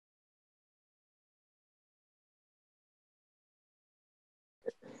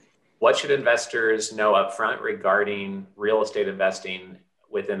What should investors know upfront regarding real estate investing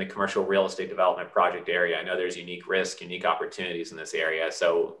within the commercial real estate development project area? I know there's unique risk, unique opportunities in this area.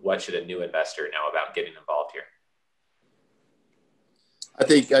 So what should a new investor know about getting involved here? I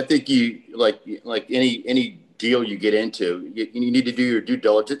think you like any deal you get into, you need to do your due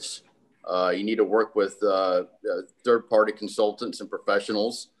diligence. You need to work with third-party consultants and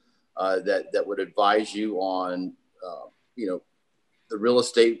professionals that would advise you on the real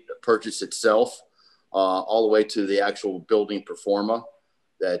estate purchase itself, all the way to the actual building pro forma.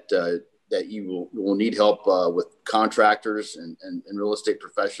 That you will need help with contractors and real estate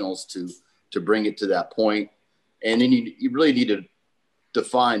professionals to bring it to that point. And then you really need to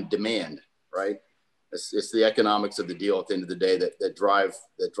define demand, right? It's the economics of the deal at the end of the day that drive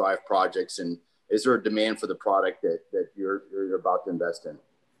projects. And is there a demand for the product that you're about to invest in?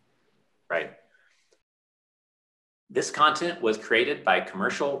 Right. This content was created by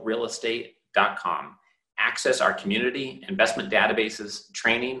commercialrealestate.com. Access our community, investment databases,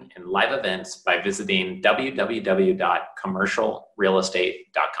 training, and live events by visiting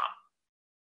www.commercialrealestate.com.